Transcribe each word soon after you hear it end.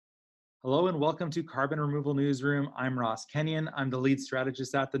Hello and welcome to Carbon Removal Newsroom. I'm Ross Kenyon. I'm the lead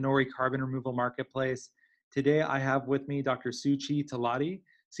strategist at the Nori Carbon Removal Marketplace. Today I have with me Dr. Suchi Talati,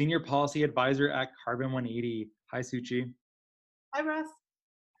 Senior Policy Advisor at Carbon 180. Hi, Suchi. Hi, Russ.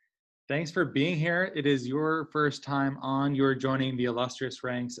 Thanks for being here. It is your first time on. You're joining the illustrious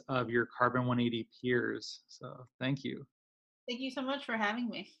ranks of your Carbon 180 peers. So thank you. Thank you so much for having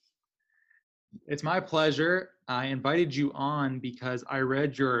me. It's my pleasure. I invited you on because I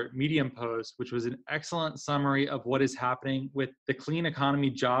read your Medium post, which was an excellent summary of what is happening with the Clean Economy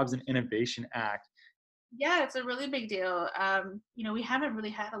Jobs and Innovation Act. Yeah, it's a really big deal. We haven't really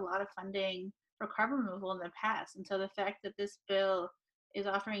had a lot of funding for carbon removal in the past. And so the fact that this bill is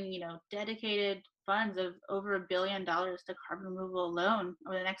offering, dedicated funds of over $1 billion to carbon removal alone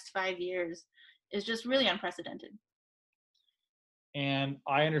over the next 5 years is just really unprecedented. And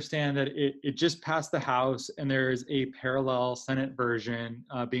I understand that it just passed the House and there's a parallel Senate version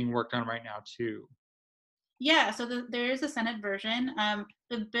being worked on right now too. Yeah, so there is a Senate version.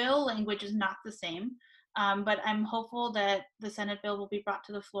 The bill language is not the same, but I'm hopeful that the Senate bill will be brought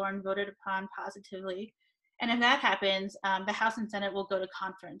to the floor and voted upon positively. And if that happens, the House and Senate will go to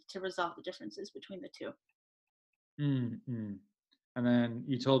conference to resolve the differences between the two. Mm-hmm. And then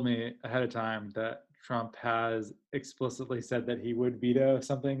you told me ahead of time that Trump has explicitly said that he would veto if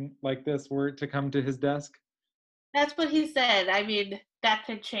something like this were to come to his desk. That's what he said. I mean, that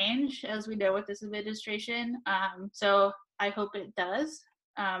could change, as we know, with this administration. So I hope it does,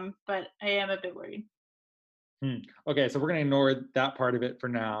 but I am a bit worried. Okay, so we're going to ignore that part of it for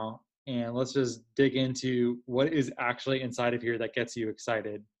now, and let's just dig into what is actually inside of here that gets you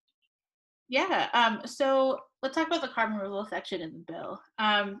excited. Yeah. So let's talk about the carbon removal section in the bill.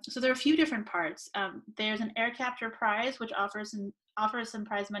 So there are a few different parts. There's an air capture prize, which offers some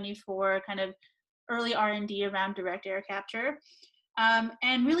prize money for kind of early R&D around direct air capture.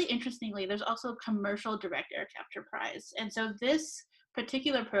 And really interestingly, there's also a commercial direct air capture prize. And so this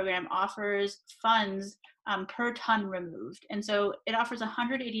particular program offers funds per ton removed. And so it offers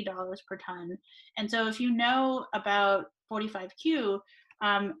 $180 per ton. And so if you know about 45Q,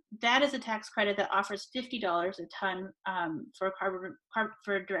 that is a tax credit that offers $50 a ton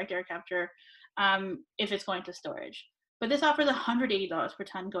for direct air capture if it's going to storage. But this offers $180 per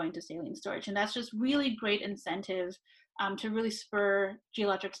ton going to saline storage, and that's just really great incentive to really spur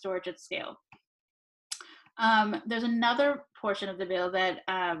geologic storage at scale. There's another portion of the bill that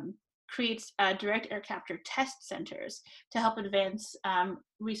creates direct air capture test centers to help advance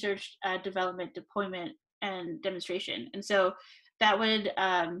research, development, deployment, and demonstration. And so that would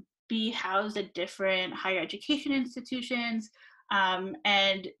be housed at different higher education institutions.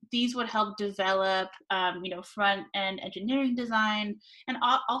 And these would help develop, front end engineering design and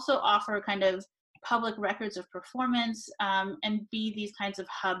also offer kind of public records of performance and be these kinds of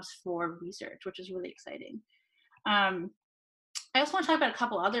hubs for research, which is really exciting. Um, I also want to talk about a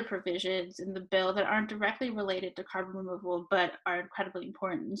couple other provisions in the bill that aren't directly related to carbon removal, but are incredibly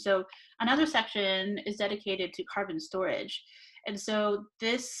important. So another section is dedicated to carbon storage. And so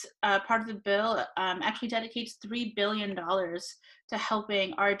this part of the bill actually dedicates $3 billion to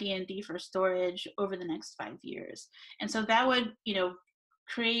helping RD&D for storage over the next 5 years. And so that would,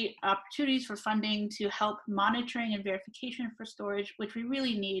 create opportunities for funding to help monitoring and verification for storage, which we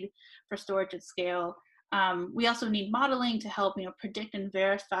really need for storage at scale. We also need modeling to help, predict and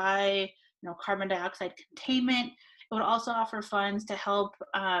verify, carbon dioxide containment. It would also offer funds to help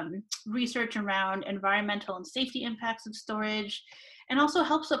research around environmental and safety impacts of storage, and also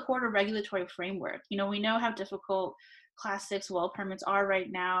help support a regulatory framework. We know how difficult Class 6 well permits are right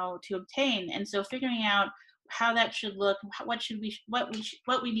now to obtain, and so figuring out how that should look,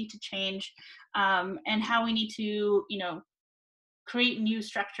 what we need to change, and how we need to, create new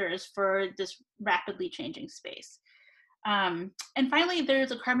structures for this rapidly changing space. And finally,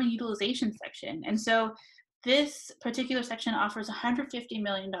 there's a carbon utilization section. And so this particular section offers $150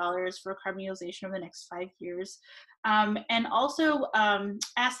 million for carbon utilization over the next 5 years, and also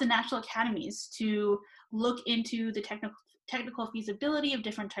asks the national academies to look into the technical feasibility of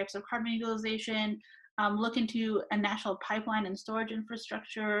different types of carbon utilization, look into a national pipeline and storage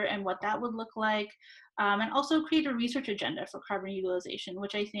infrastructure and what that would look like, and also create a research agenda for carbon utilization,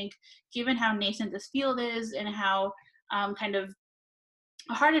 which I think, given how nascent this field is and how kind of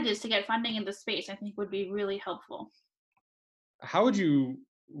hard it is to get funding in this space, I think would be really helpful. How would you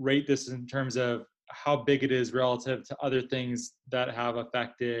rate this in terms of how big it is relative to other things that have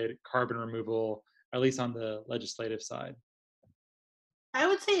affected carbon removal, at least on the legislative side? I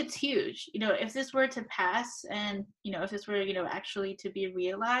would say it's huge. If this were to pass and, if this were, actually to be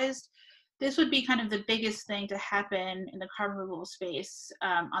realized, this would be kind of the biggest thing to happen in the carbon removal space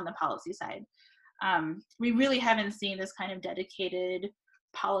on the policy side. We really haven't seen this kind of dedicated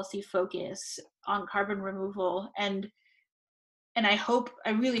policy focus on carbon removal, and I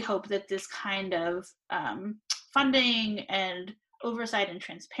really hope that this kind of funding and oversight and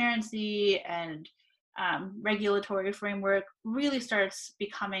transparency and regulatory framework really starts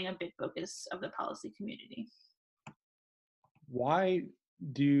becoming a big focus of the policy community. Why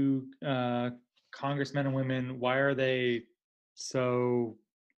do congressmen and women, why are they so,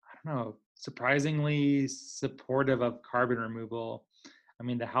 I don't know, surprisingly supportive of carbon removal? I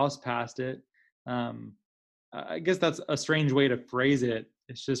mean, the House passed it. Um, I guess that's a strange way to phrase it.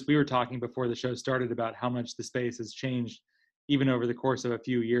 It's just we were talking before the show started about how much the space has changed even over the course of a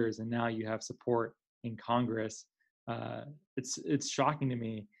few years, and now you have support in Congress. It's shocking to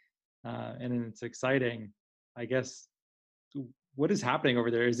me, and it's exciting. I guess what is happening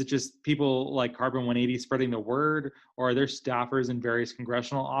over there? Is it just people like Carbon 180 spreading the word, or are there staffers in various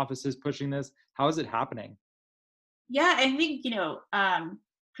congressional offices pushing this? How is it happening? Yeah, I think,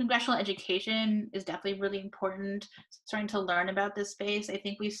 congressional education is definitely really important, starting to learn about this space. I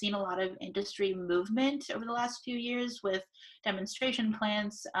think we've seen a lot of industry movement over the last few years with demonstration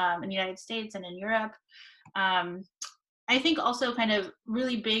plants in the United States and in Europe. Um, I think also kind of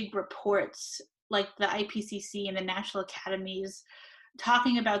really big reports like the IPCC and the national academies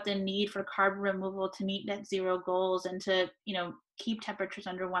talking about the need for carbon removal to meet net zero goals and to, keep temperatures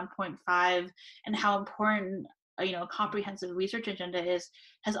under 1.5, and how important a comprehensive research agenda is,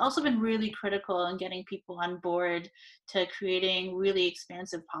 has also been really critical in getting people on board to creating really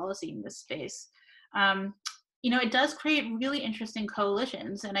expansive policy in this space. Um, it does create really interesting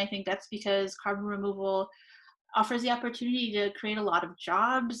coalitions, and I think that's because carbon removal offers the opportunity to create a lot of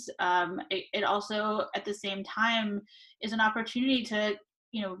jobs. It also, at the same time, is an opportunity to,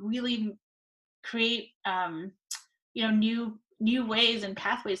 really create, new ways and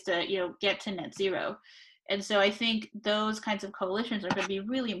pathways to, get to net zero. And so I think those kinds of coalitions are going to be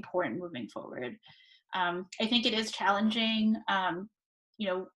really important moving forward. I think it is challenging,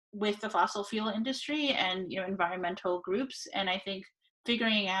 with the fossil fuel industry and environmental groups, and I think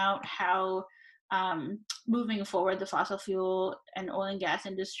figuring out how moving forward the fossil fuel and oil and gas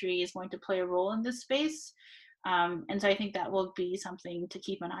industry is going to play a role in this space. And so I think that will be something to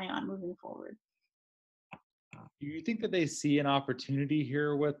keep an eye on moving forward. Do you think that they see an opportunity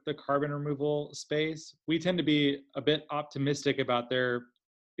here with the carbon removal space? We tend to be a bit optimistic about their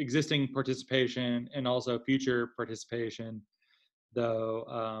existing participation and also future participation,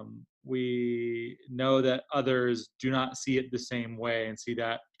 though we know that others do not see it the same way and see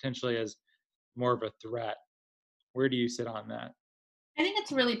that potentially as more of a threat. Where do you sit on that? I think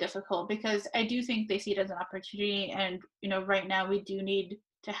it's really difficult because I do think they see it as an opportunity, and right now we do need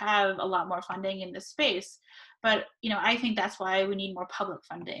to have a lot more funding in this space. But I think that's why we need more public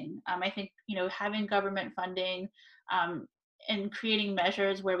funding. I think having government funding um, and creating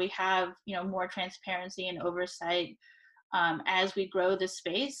measures where we have more transparency and oversight as we grow this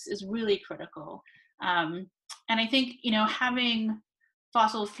space is really critical. Um, and I think having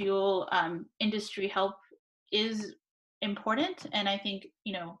fossil fuel industry help is important, and I think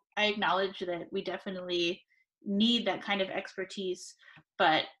I acknowledge that we definitely need that kind of expertise,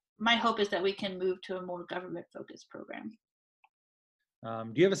 but my hope is that we can move to a more government focused program.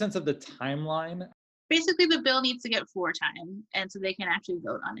 Do you have a sense of the timeline? Basically, the bill needs to get floor time, and so they can actually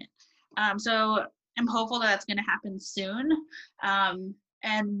vote on it. So I'm hopeful that that's going to happen soon.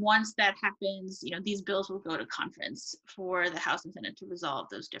 And once that happens, these bills will go to conference for the House and Senate to resolve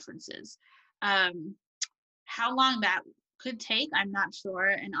those differences. How long that could take, I'm not sure.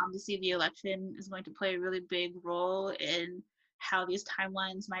 And obviously the election is going to play a really big role in how these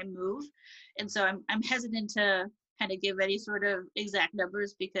timelines might move. And so I'm hesitant to kind of give any sort of exact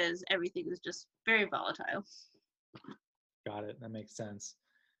numbers because everything is just very volatile. Got it. That makes sense.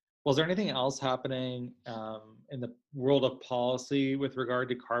 Well, is there anything else happening in the world of policy with regard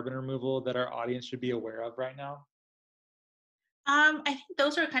to carbon removal that our audience should be aware of right now? I think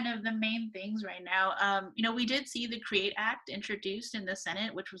those are kind of the main things right now. We did see the CREATE Act introduced in the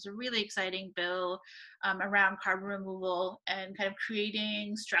Senate, which was a really exciting bill around carbon removal and kind of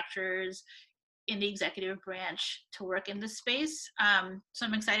creating structures in the executive branch to work in this space. So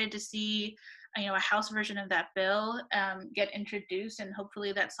I'm excited to see, a House version of that bill get introduced, and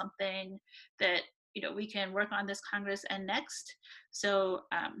hopefully that's something that we can work on this Congress and next. So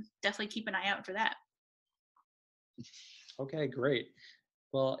definitely keep an eye out for that. Okay, great.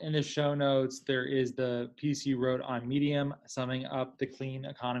 Well, in the show notes, there is the piece you wrote on Medium summing up the Clean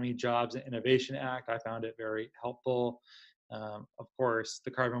Economy, Jobs, and Innovation Act. I found it very helpful. Of course,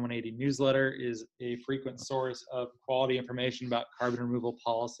 the Carbon 180 newsletter is a frequent source of quality information about carbon removal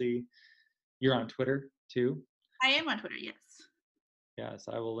policy. You're on Twitter too. I am on Twitter, yes. Yes,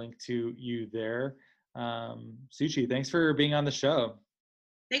 I will link to you there. Suchi, thanks for being on the show.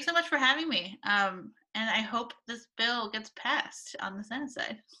 Thanks so much for having me. And I hope this bill gets passed on the Senate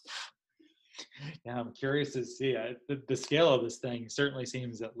side. Yeah, I'm curious to see the scale of this thing. Certainly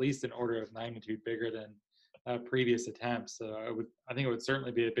seems at least an order of magnitude bigger than previous attempts. So I think it would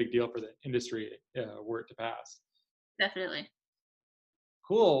certainly be a big deal for the industry were it to pass. Definitely.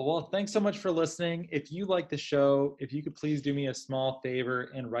 Cool. Well, thanks so much for listening. If you like the show, if you could please do me a small favor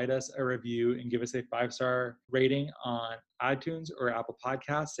and write us a review and give us a 5-star rating on iTunes or Apple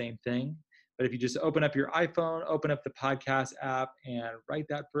Podcasts, same thing. But if you just open up your iPhone, open up the podcast app and write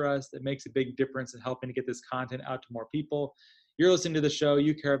that for us, it makes a big difference in helping to get this content out to more people. You're listening to the show,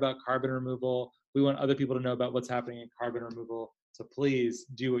 you care about carbon removal. We want other people to know about what's happening in carbon removal. So please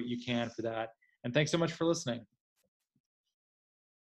do what you can for that. And thanks so much for listening.